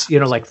 that's,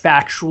 like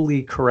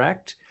factually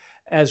correct,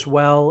 as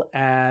well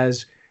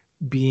as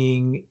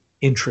being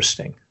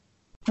interesting.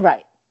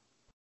 Right.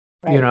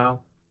 Yeah.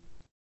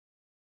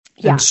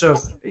 And so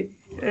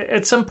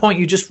at some point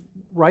you just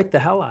write the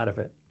hell out of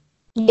it.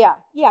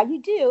 Yeah,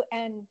 you do.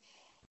 And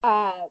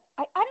I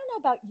don't know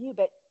about you,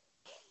 but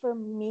for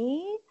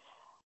me,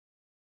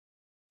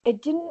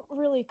 it didn't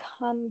really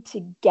come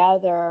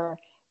together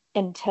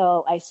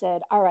until I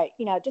said, all right,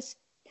 I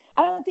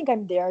don't think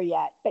I'm there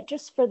yet, but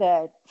just for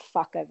the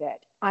fuck of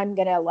it, I'm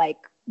going to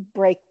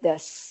break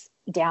this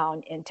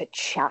down into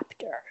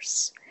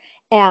chapters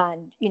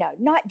and,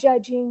 not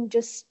judging,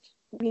 just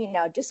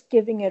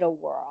giving it a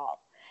whirl.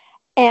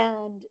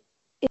 And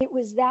it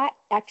was that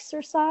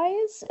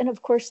exercise. And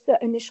of course, the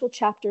initial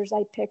chapters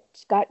I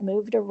picked got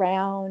moved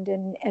around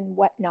and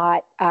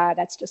whatnot.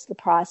 That's just the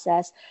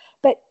process.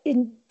 But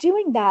in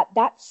doing that,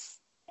 that's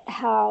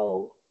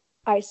how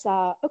I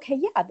saw, okay,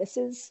 yeah, this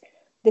is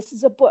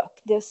a book.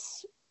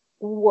 This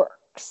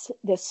works.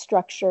 This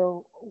structure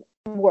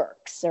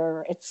works,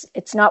 or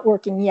it's not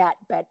working yet,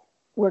 but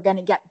we're going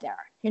to get there,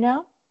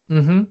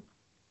 Mm-hmm.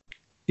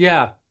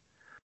 Yeah.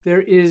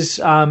 There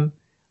is,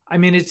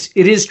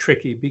 it is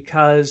tricky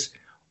because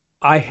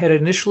I had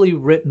initially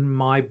written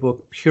my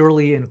book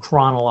purely in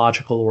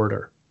chronological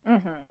order.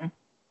 Mm-hmm.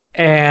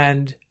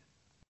 And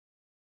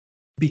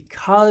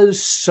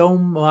because so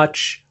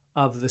much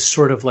of the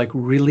sort of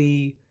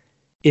really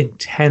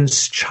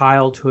intense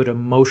childhood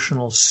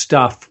emotional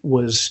stuff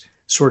was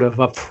sort of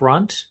up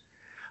front,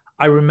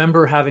 I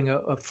remember having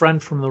a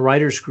friend from the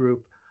writers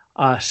group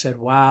said,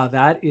 wow,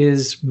 that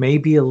is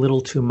maybe a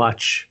little too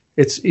much.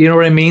 It's, you know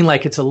what I mean?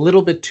 It's a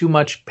little bit too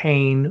much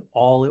pain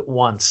all at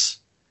once.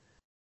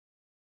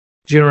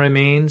 Do you know what I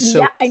mean?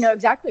 So, yeah, I know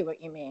exactly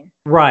what you mean.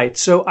 Right.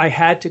 So I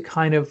had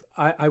to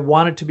I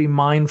wanted to be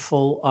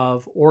mindful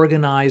of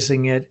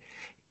organizing it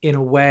in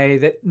a way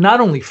that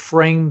not only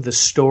framed the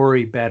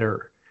story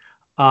better,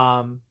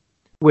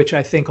 which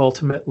I think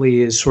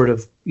ultimately is sort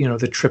of,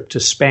 the trip to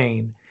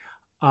Spain.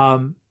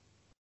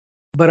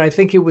 But I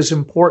think it was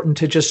important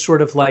to just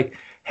sort of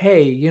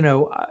hey,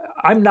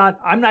 I'm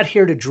not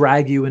here to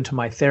drag you into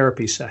my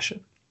therapy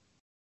session.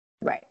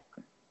 Right.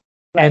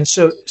 And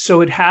so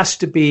it has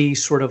to be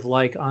sort of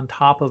on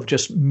top of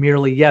just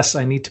merely, yes,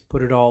 I need to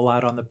put it all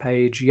out on the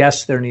page.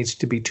 Yes, there needs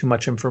to be too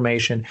much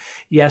information.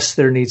 Yes,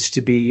 there needs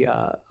to be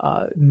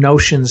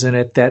notions in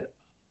it that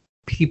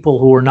people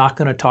who are not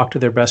going to talk to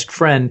their best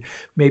friend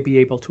may be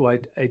able to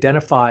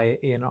identify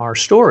in our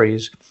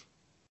stories.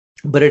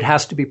 But it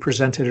has to be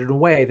presented in a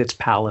way that's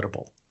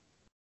palatable.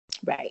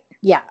 Right.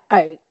 Yeah,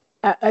 I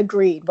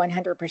agreed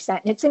 100%.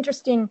 And it's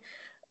interesting,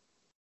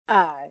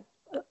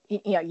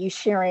 you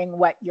sharing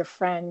what your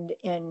friend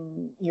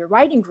in your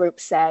writing group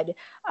said,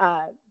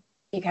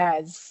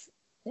 because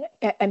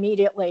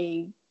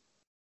immediately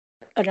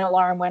an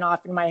alarm went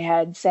off in my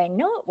head saying,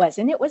 no, it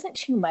wasn't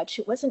too much.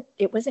 It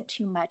wasn't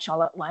too much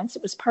all at once.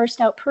 It was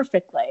parsed out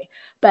perfectly.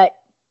 But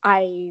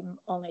I'm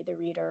only the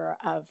reader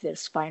of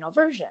this final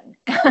version.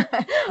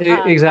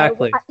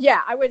 Exactly.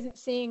 I wasn't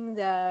seeing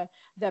the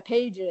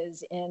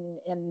pages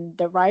in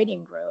the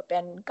writing group,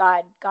 and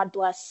God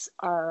bless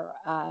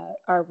our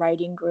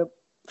writing group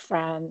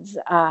friends.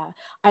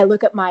 I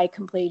look at my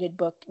completed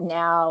book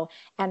now,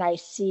 and I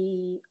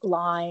see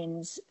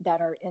lines that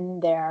are in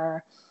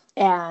there,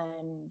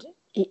 and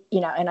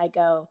and I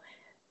go,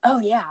 oh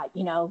yeah,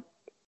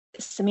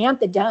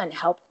 Samantha Dunn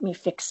helped me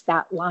fix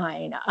that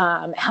line.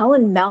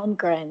 Helen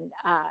Malmgren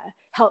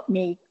helped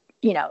me,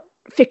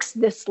 fix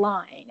this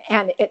line.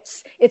 And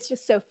it's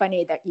just so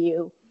funny that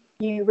you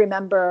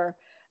remember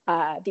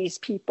these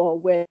people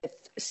with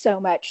so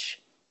much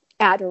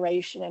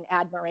adoration and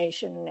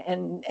admiration,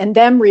 and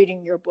them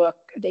reading your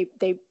book. They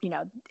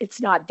it's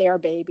not their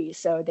baby,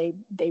 so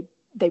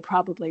they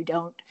probably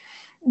don't.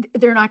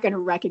 They're not going to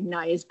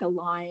recognize the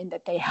line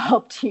that they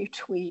helped you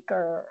tweak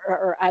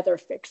or other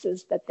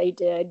fixes that they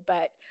did.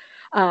 But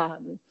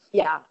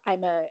yeah,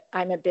 I'm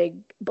a big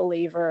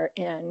believer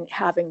in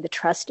having the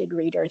trusted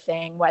reader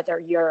thing, whether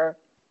you're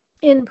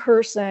in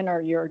person or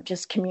you're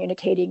just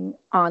communicating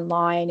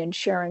online and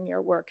sharing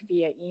your work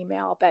via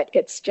email, but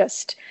it's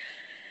just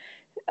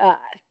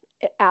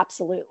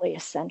absolutely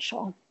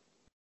essential.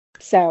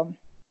 So,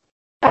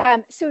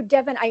 so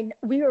Devin,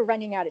 we were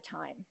running out of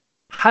time.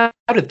 How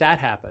did that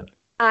happen?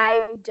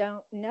 I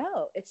don't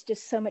know. It's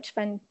just so much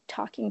fun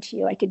talking to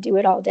you. I could do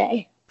it all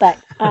day. But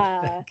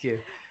thank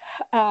you.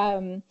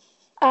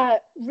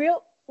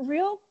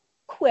 Real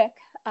quick,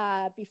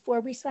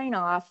 before we sign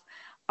off,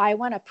 I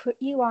want to put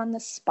you on the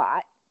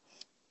spot,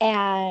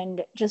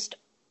 and just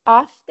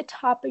off the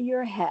top of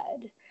your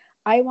head,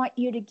 I want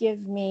you to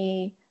give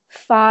me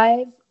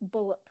 5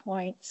 bullet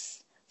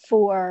points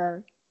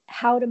for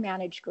how to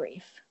manage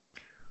grief.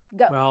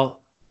 Go.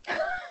 Well,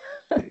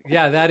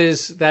 yeah, that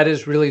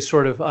is really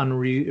sort of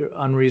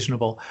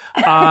unreasonable.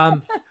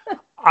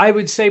 I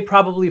would say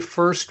probably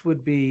first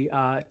would be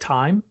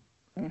time.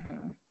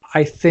 Mm-hmm.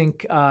 I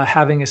think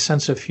having a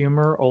sense of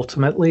humor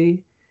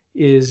ultimately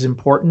is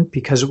important,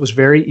 because it was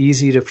very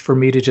easy for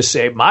me to just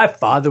say, my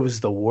father was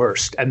the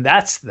worst, and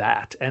that's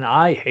that, and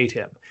I hate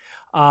him.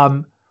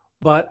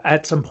 But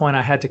at some point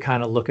I had to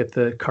kind of look at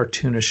the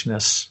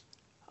cartoonishness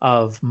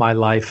of my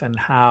life and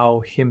how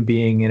him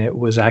being in it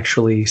was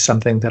actually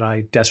something that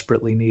I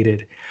desperately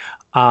needed.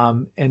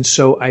 And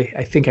so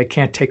I think I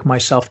can't take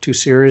myself too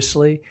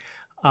seriously.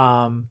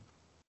 Time.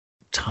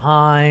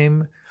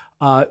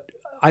 I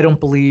don't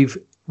believe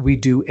we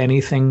do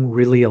anything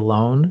really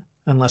alone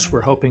unless we're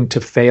hoping to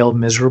fail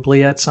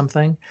miserably at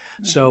something.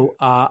 Mm-hmm. So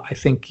I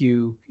think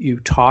you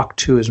talk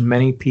to as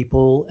many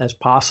people as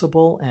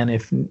possible, and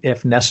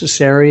if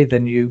necessary,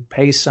 then you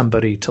pay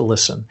somebody to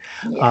listen.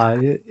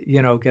 Yeah.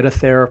 Get a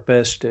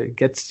therapist,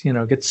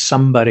 get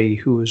somebody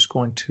who is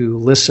going to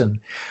listen.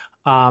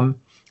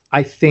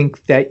 I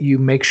think that you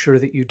make sure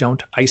that you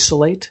don't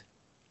isolate.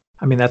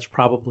 I mean, that's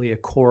probably a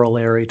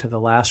corollary to the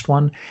last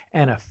one.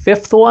 And a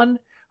fifth one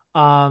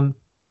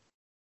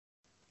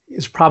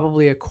is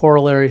probably a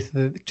corollary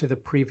to the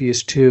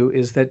previous two,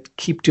 is that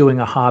keep doing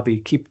a hobby,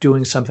 keep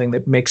doing something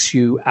that makes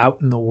you out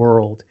in the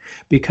world.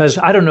 Because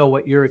I don't know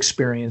what your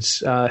experience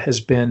has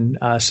been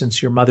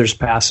since your mother's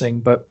passing,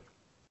 but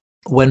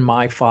when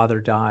my father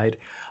died,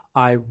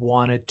 I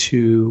wanted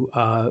to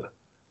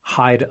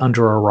hide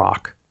under a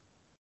rock.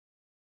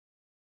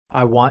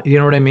 You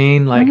know what I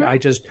mean? Like,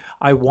 mm-hmm.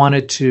 I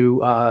wanted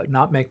to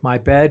not make my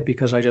bed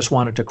because I just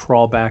wanted to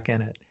crawl back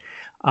in it.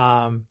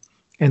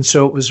 And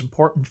so it was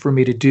important for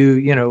me to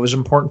it was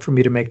important for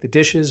me to make the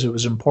dishes. It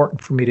was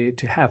important for me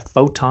to have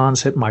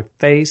photons hit my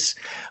face.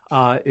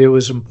 It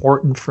was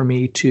important for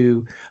me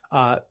to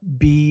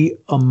be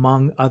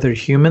among other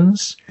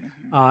humans,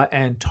 mm-hmm.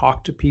 And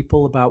talk to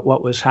people about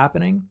what was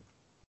happening.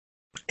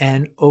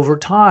 And over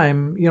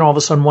time, all of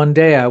a sudden one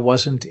day I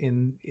wasn't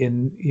in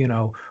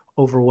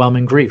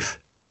overwhelming grief.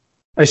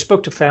 I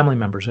spoke to family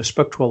members. I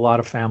spoke to a lot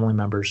of family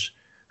members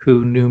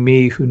who knew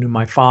me, who knew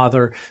my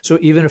father. So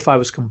even if I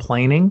was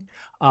complaining,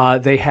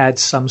 they had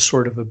some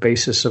sort of a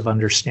basis of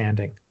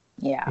understanding.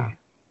 Yeah.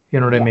 You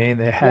know what I mean?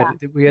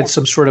 We had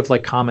some sort of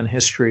like common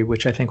history,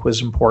 which I think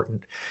was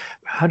important.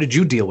 How did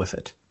you deal with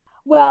it?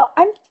 Well,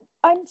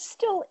 I'm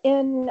still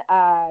in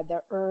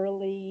the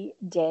early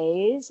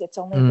days. It's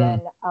only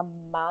been a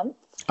month.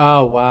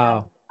 Oh,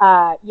 wow.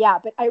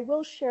 But I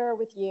will share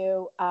with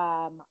you,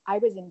 I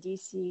was in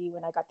DC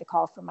when I got the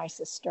call from my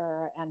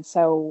sister. And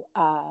so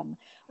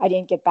I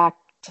didn't get back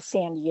to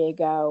San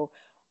Diego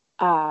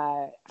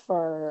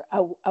for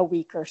a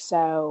week or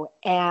so.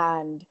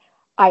 And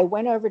I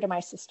went over to my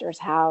sister's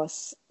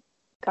house.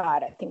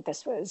 God, I think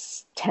this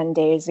was 10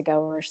 days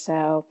ago or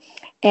so.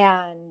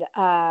 And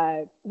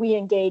we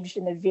engaged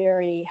in the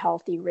very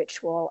healthy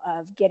ritual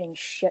of getting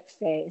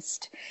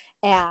shit-faced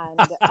and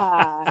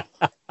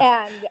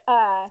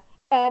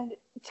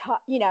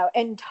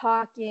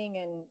talking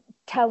and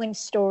telling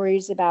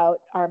stories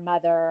about our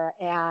mother.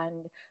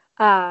 And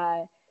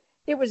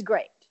it was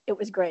great. It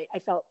was great. I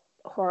felt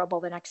horrible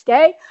the next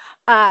day,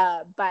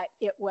 but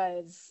it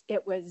was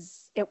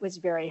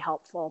very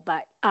helpful.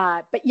 But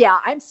yeah,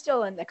 I'm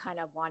still in the kind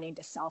of wanting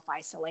to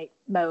self-isolate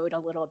mode a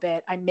little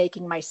bit. I'm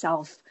making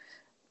myself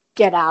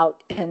get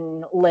out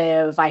and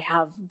live. I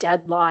have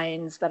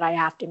deadlines that I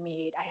have to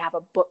meet. I have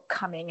a book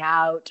coming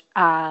out.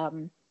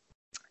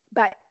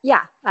 But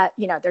yeah,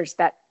 there's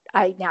that.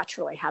 I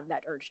naturally have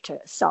that urge to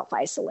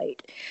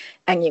self-isolate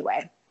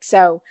anyway.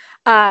 So,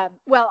 on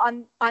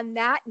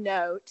that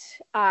note,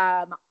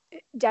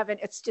 Devin,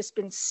 it's just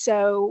been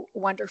so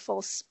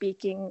wonderful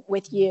speaking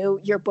with you.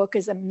 Your book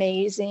is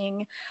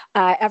amazing.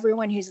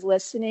 Everyone who's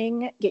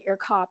listening, get your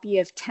copy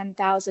of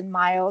 10,000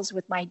 Miles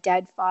with My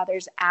Dead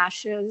Father's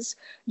Ashes.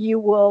 You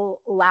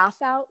will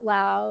laugh out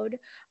loud.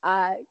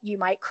 You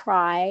might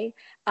cry,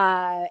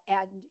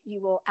 and you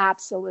will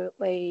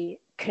absolutely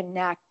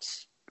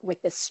connect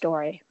with this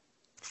story.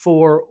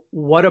 For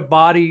What a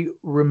Body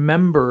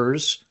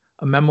Remembers,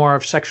 a memoir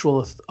of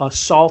sexual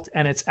assault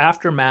and its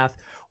aftermath,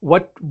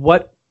 what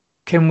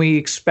can we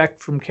expect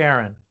from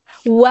Karen?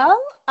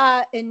 Well,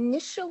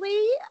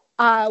 initially,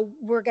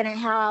 We're going to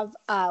have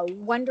a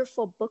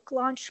wonderful book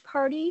launch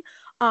party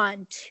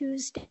on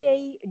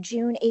Tuesday,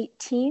 June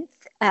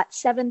 18th at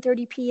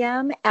 7:30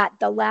 p.m. at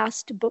the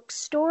Last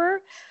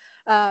Bookstore.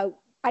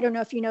 I don't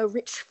know if you know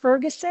Rich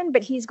Ferguson,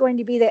 but he's going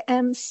to be the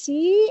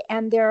MC,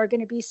 and there are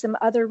going to be some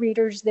other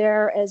readers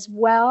there as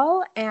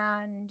well.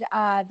 And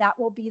that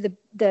will be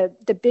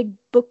the big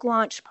book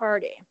launch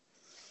party.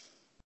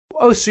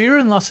 Oh, so you're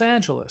in Los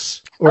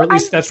Angeles, or at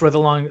least that's where the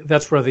launch is.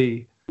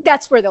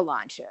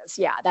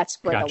 Yeah, that's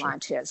where Gotcha. the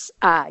launch is.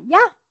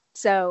 Yeah.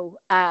 So,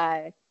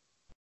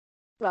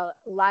 well,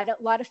 a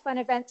lot of fun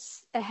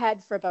events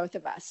ahead for both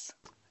of us.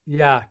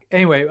 Yeah.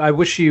 Anyway, I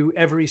wish you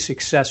every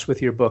success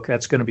with your book.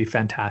 That's going to be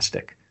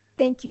fantastic.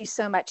 Thank you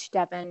so much,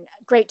 Devin.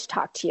 Great to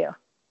talk to you.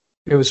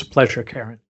 It was a pleasure, Karen.